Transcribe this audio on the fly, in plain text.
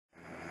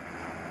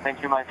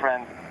Thank you, my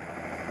friend.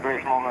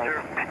 Great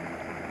moment.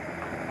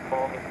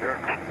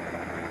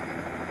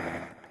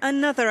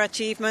 Another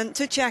achievement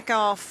to check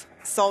off.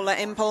 Solar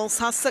Impulse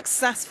has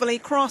successfully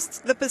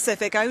crossed the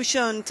Pacific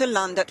Ocean to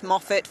land at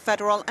Moffett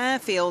Federal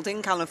Airfield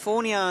in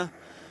California.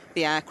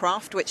 The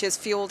aircraft, which is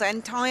fueled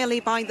entirely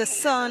by the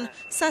sun,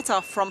 set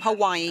off from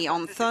Hawaii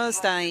on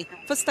Thursday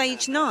for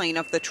stage 9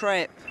 of the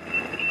trip.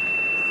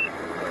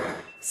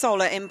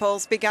 Solar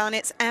Impulse began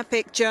its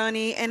epic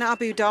journey in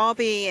Abu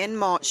Dhabi in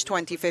March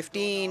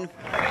 2015.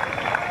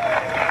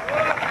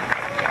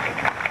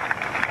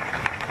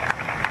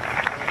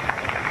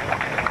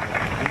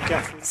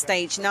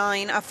 Stage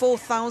 9, a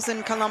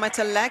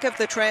 4,000-kilometre leg of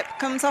the trip,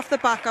 comes off the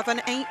back of an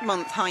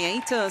 8-month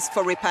hiatus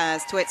for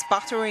repairs to its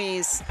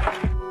batteries.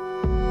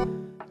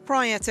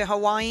 Prior to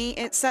Hawaii,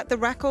 it set the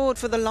record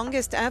for the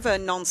longest ever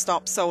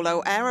non-stop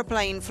solo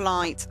aeroplane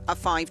flight, a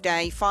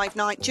 5-day,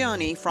 5-night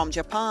journey from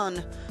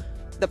Japan.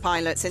 The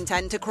pilots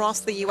intend to cross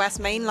the US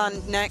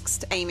mainland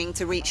next, aiming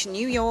to reach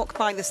New York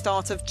by the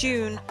start of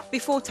June,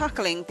 before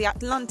tackling the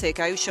Atlantic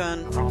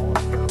Ocean.